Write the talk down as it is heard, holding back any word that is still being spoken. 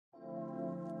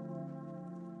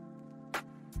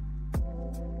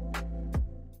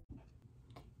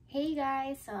Hey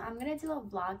guys, so I'm gonna do a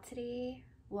vlog today.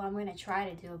 Well, I'm gonna try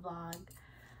to do a vlog.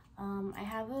 I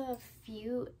have a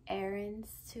few errands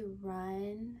to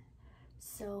run,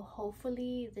 so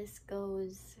hopefully this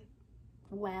goes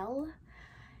well.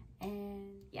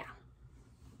 And yeah,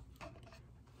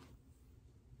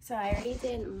 so I already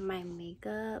did my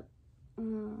makeup.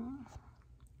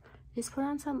 Just put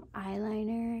on some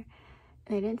eyeliner,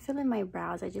 and I didn't fill in my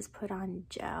brows. I just put on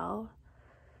gel.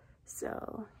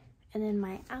 So, and then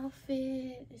my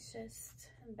outfit is just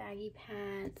baggy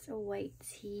pants, a white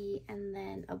tee, and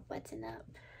then a button up.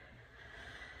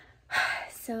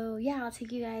 So yeah, I'll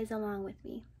take you guys along with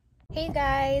me. Hey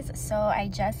guys, so I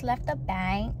just left the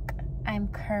bank. I'm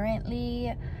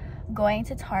currently going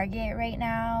to Target right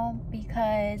now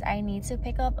because I need to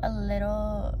pick up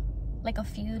a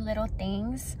few little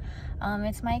things.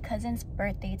 It's my cousin's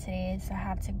birthday today, so I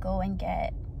have to go and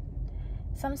get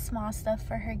some small stuff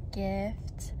for her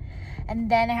gift, and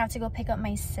then I have to go pick up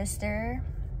my sister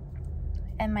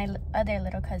and my other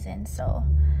little cousin. So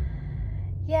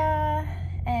yeah,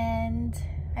 and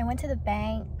I went to the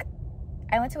bank.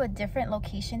 I went to a different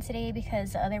location today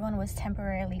because the other one was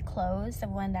temporarily closed, the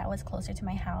one that was closer to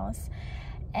my house,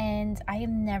 and I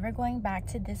am never going back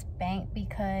to this bank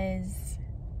because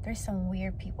there's some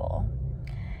weird people.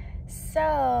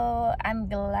 So I'm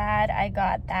glad I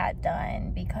got that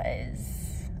done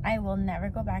because I will never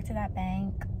go back to that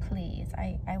bank. Please,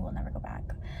 I will never go back.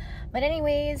 But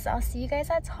anyways, I'll see you guys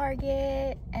at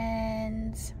Target,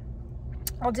 and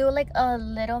I'll do like a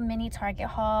little mini Target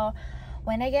haul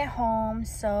when I get home.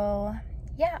 So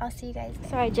yeah, I'll see you guys.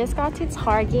 So I just got to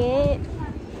Target.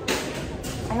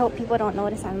 I hope people don't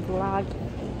notice I'm vlogging.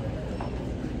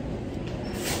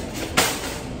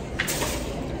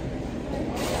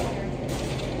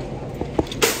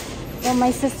 Well,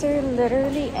 my sister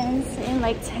literally ends in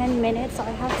like 10 minutes, so I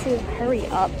have to hurry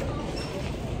up.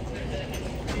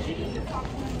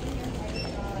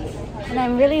 And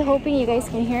I'm really hoping you guys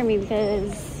can hear me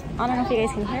because I don't know if you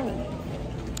guys can hear me.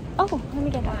 Oh, let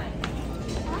me get that.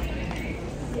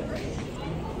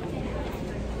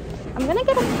 I'm gonna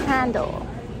get a candle.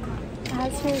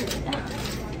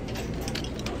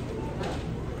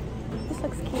 This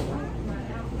looks cute.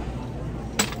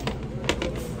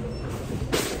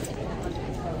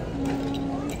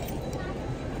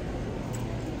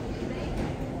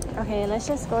 Okay, let's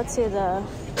just go to the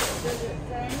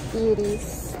beauty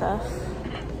stuff.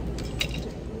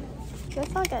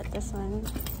 Guess I'll get this one.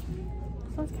 This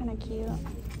one's kind of cute.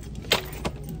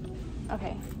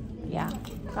 Okay, yeah,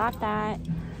 got that.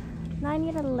 Now I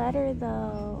need a letter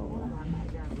though.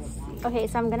 Let's see. Okay,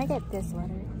 so I'm gonna get this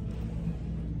letter.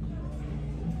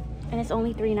 And it's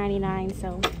only $3.99,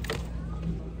 so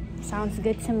sounds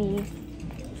good to me.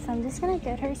 So I'm just gonna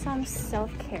get her some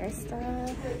self-care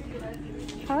stuff.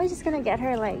 Probably just gonna get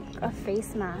her like a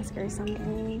face mask or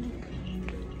something.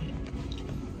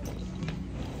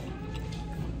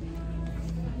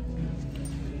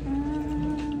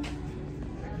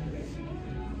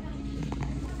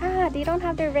 They don't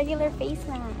have their regular face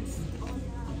mask.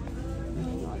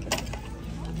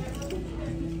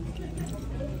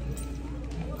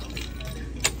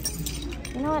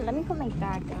 You know what? Let me put my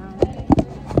bag down.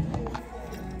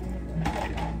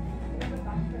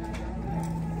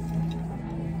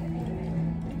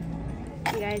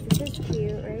 You guys, this is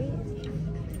cute, right?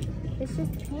 It's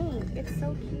just pink. It's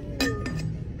so cute.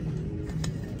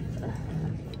 Ugh.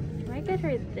 I might get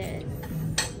her this.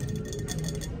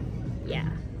 Yeah.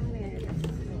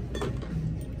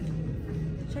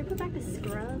 Should I put back the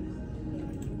scrub?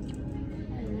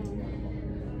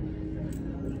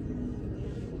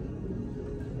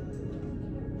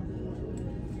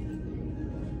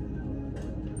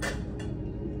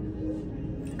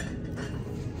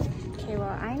 Okay, well,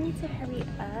 I need to hurry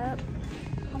up.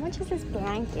 How much is this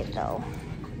blanket though?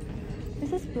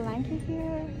 Is this blanket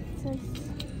here? It says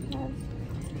yes.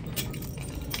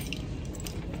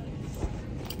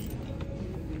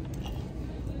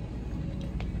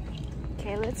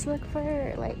 Okay, let's look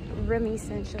for like room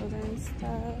essentials and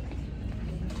stuff.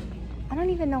 I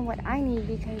don't even know what I need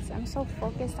because I'm so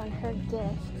focused on her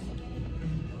gift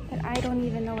that I don't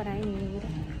even know what I need.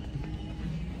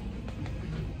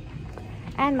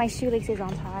 And my shoelace is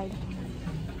untied.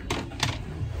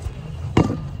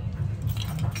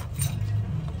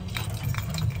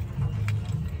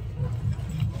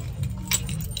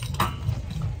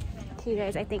 Okay, you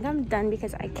guys, I think I'm done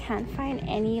because I can't find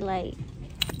any like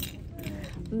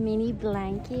mini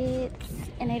blankets,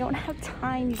 and I don't have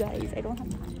time, you guys. I don't have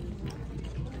time.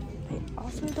 I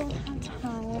also don't have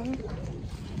time.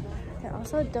 I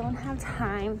also don't have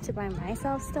time to buy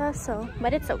myself stuff, so,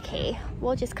 but it's okay.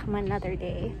 We'll just come another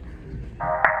day.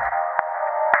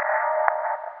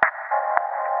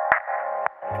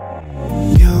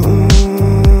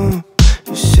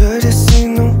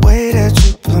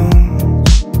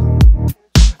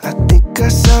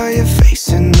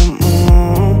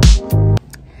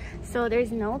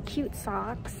 there's no cute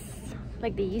socks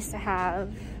like they used to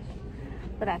have,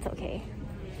 but that's okay.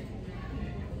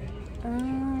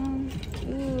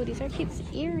 Ooh, these are cute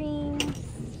earrings.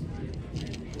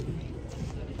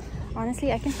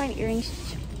 Honestly, I can find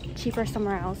earrings cheaper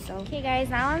somewhere else. So okay guys,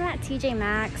 now I'm at TJ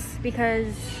Maxx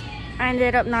because I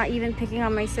ended up not even picking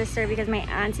up my sister because my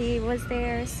auntie was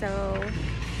there, so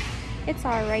it's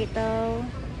all right though.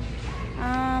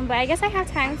 But I guess I have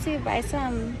time to buy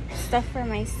some stuff for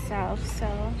myself, so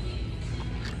I'll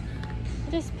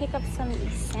just pick up some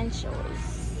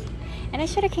essentials. And I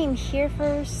should have came here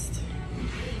first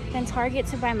than Target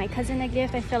to buy my cousin a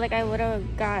gift. I feel like I would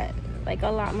have got like a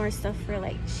lot more stuff for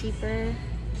like cheaper,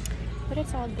 but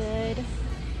it's all good.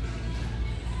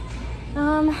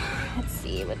 Let's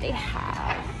see what they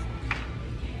have.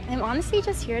 I'm honestly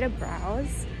just here to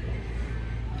browse.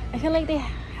 I feel like they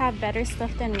have better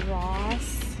stuff than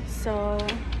Ross, so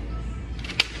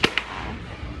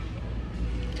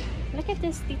look at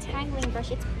this detangling brush.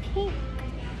 It's pink.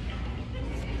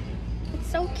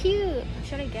 It's so cute.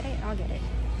 Should I get it? I'll get it.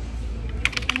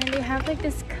 And then they have like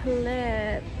this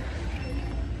clip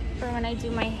for when I do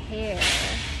my hair,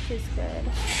 which is good.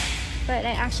 But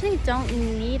I actually don't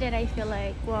need it, I feel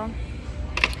like. Well,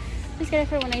 just get it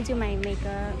for when I do my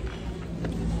makeup.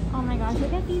 Oh my gosh,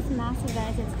 look at these masks,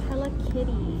 guys. It's Hello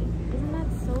Kitty. Isn't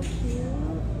that so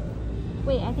cute?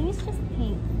 Wait, I think it's just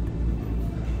pink.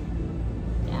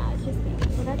 Yeah, it's just pink.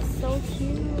 But that's so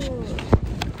cute.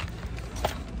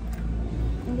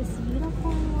 And this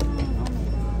unicorn one,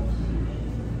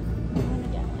 oh my gosh. I'm gonna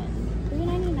get one.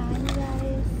 $3.99, you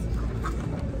guys.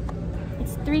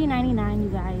 It's $3.99, you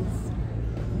guys.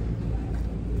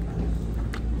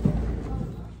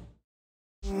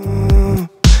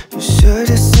 Should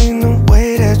have seen the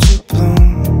way that you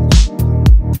bloom.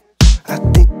 I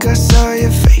think I saw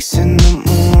your face in the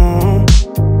moon.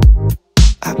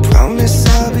 I promise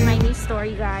I'll be. My new store,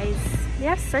 you guys. They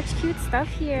have such cute stuff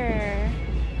here.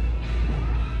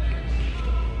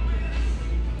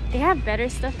 They have better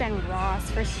stuff than Ross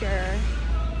for sure.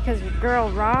 Because girl,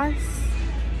 Ross,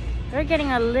 they're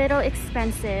getting a little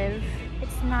expensive.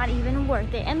 It's not even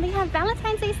worth it. And they have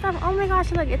Valentine's Day stuff. Oh my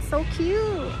gosh, look, it's so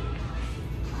cute.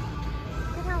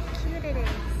 How cute it is.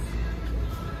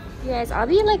 You guys, I'll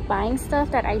be like buying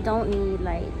stuff that I don't need,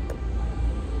 like,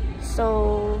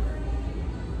 so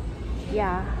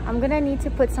yeah, I'm gonna need to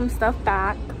put some stuff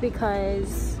back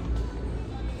because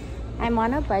I'm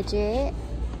on a budget.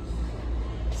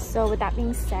 So with that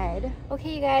being said,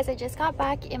 okay you guys, I just got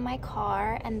back in my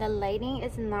car and the lighting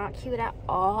is not cute at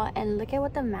all, and look at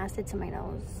what the mask did to my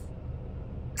nose,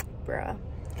 bruh.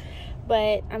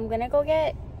 But I'm gonna go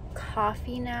get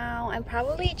coffee now. I'm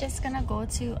probably just gonna go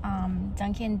to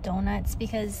Dunkin' Donuts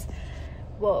because,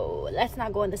 whoa, let's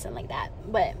not go in the sun like that,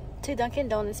 but to Dunkin'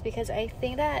 Donuts because I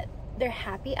think that their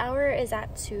happy hour is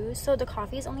at 2, so the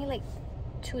coffee is only like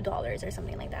 $2 or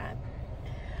something like that.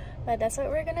 But that's what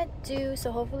we're gonna do,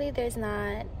 so hopefully there's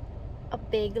not a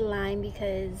big line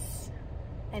because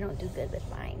I don't do good with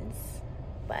lines.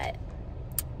 But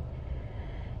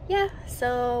yeah,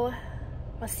 so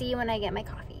I'll see you when I get my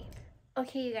coffee.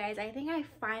 Okay you guys, I think I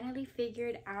finally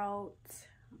figured out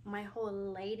my whole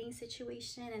lighting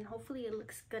situation, and hopefully it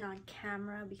looks good on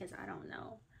camera because I don't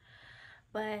know.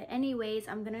 But anyways,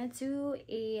 I'm gonna do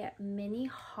a mini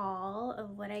haul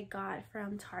of what I got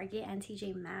from Target and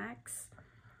TJ Maxx.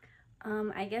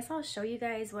 I guess I'll show you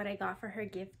guys what I got for her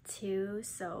gift too.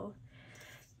 So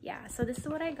yeah, so this is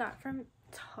what I got from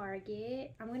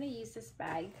Target. I'm gonna use this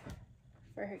bag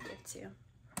for her gift too.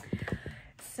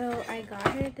 So I got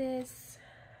her this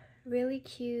really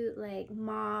cute like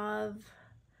mauve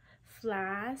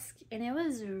flask, and it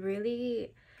was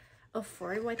really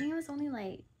affordable. I think it was only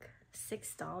like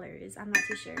 $6. I'm not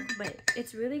too sure, but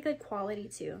it's really good quality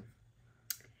too.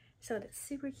 So that's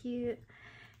super cute.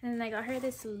 And then I got her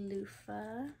this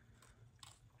loofah.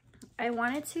 I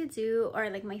wanted to do, or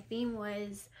like my theme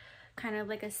was kind of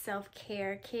like a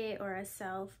self-care kit or a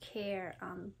self-care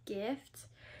gift.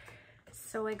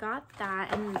 So I got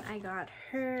that, and I got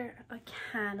her a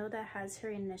candle that has her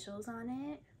initials on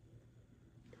it,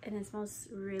 and it smells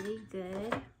really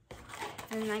good.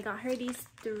 And then I got her these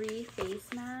 3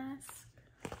 face masks.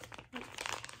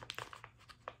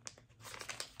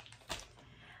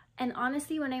 And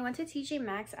honestly, when I went to TJ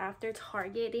Maxx after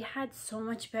Target, they had so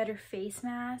much better face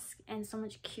masks and so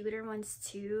much cuter ones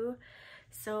too.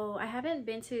 So I haven't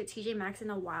been to TJ Maxx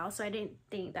in a while, so I didn't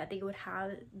think that they would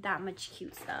have that much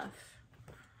cute stuff.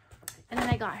 And then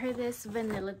I got her this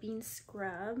Vanilla Bean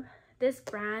scrub. This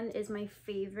brand is my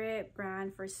favorite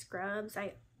brand for scrubs.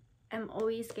 I am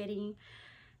always getting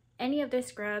any of their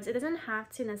scrubs. It doesn't have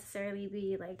to necessarily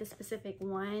be like the specific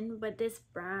one, but this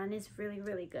brand is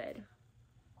really good.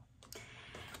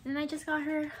 And I just got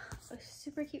her a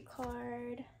super cute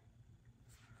card.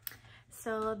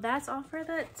 So that's all for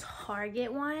the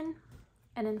Target one.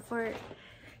 And then for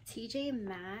TJ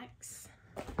Maxx,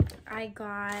 I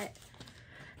got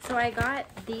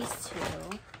these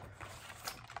two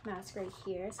masks right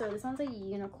here. So this one's a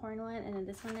unicorn one, and then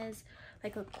this one is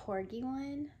like a corgi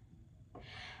one.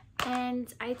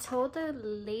 And I told the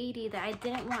lady that I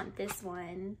didn't want this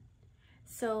one,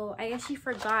 so I guess she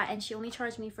forgot and she only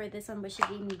charged me for this one, but she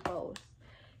gave me both.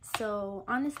 So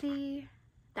honestly,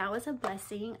 that was a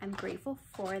blessing. I'm grateful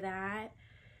for that.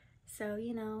 So,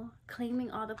 you know,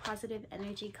 claiming all the positive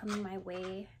energy coming my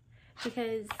way,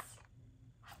 because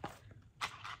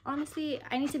honestly,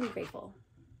 I need to be grateful.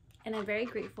 And I'm very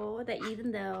grateful that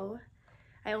even though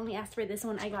I only asked for this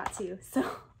one, I got two. So,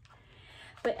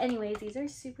 but anyways, these are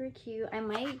super cute. I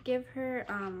might give her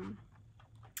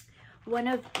one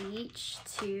of each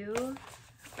too.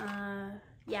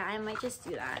 Yeah, I might just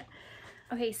do that.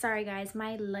 Okay, sorry guys,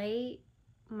 my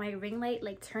ring light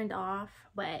like turned off,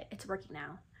 but it's working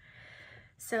now.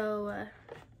 So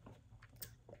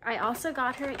I also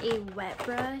got her a wet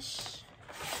brush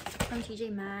from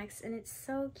TJ Maxx, and it's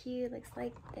so cute. It looks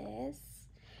like this,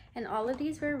 and all of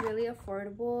these were really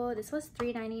affordable. This was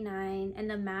 $3.99 and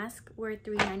the masks were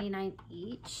 $3.99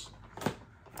 each.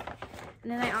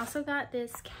 And then I also got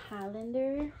this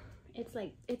calendar.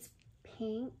 It's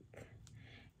pink,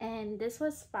 and this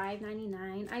was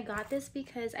 $5.99. I got this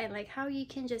because I like how you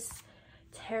can just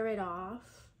tear it off.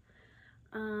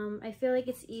 I feel like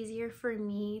it's easier for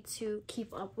me to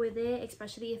keep up with it,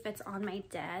 especially if it's on my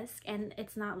desk and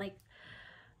it's not like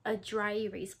a dry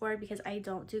erase board, because I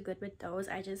don't do good with those.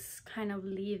 I just kind of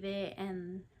leave it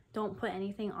and don't put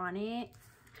anything on it.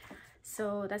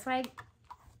 So that's why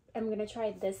I'm gonna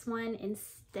try this one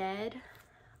instead.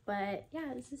 But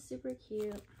yeah, this is super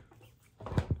cute.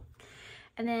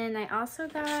 And then I also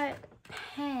got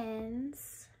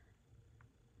pens.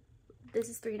 This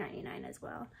is $3.99 as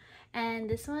well. And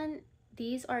this one,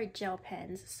 these are gel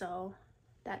pens, so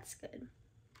that's good.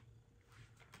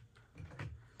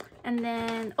 And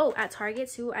then, oh, at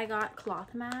Target too, I got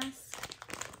cloth masks.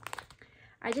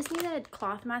 I just need a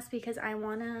cloth mask because I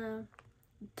want to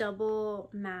double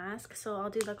mask. So I'll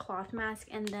do the cloth mask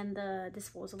and then the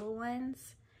disposable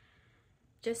ones,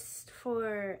 just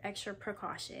for extra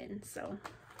precaution. So,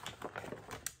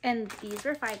 and these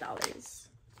were $5.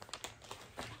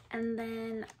 And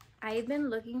then I've been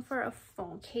looking for a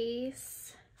phone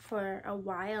case for a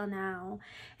while now,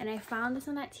 and I found this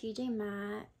one at TJ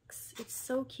Maxx. It's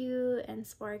so cute and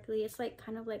sparkly. It's like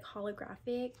kind of like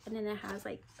holographic, and then it has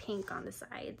like pink on the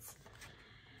sides.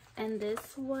 And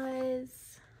this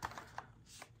was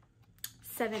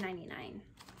 $7.99.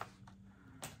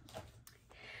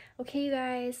 Okay, you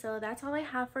guys, so that's all I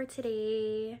have for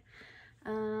today.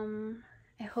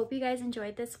 I hope you guys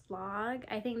enjoyed this vlog.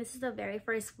 I think this is the very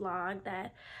first vlog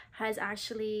that has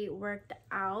actually worked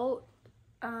out.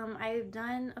 I've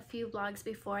done a few vlogs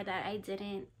before that I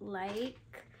didn't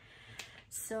like.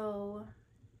 So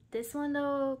this one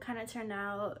though kind of turned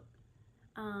out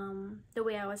the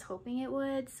way I was hoping it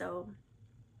would. So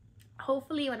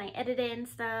hopefully when I edit it and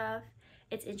stuff,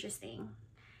 it's interesting,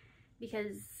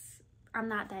 because I'm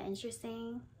not that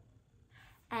interesting.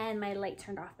 And my light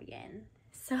turned off again.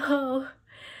 So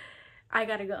I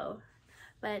gotta go.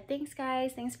 But thanks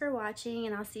guys, thanks for watching,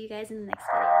 and I'll see you guys in the next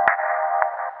video.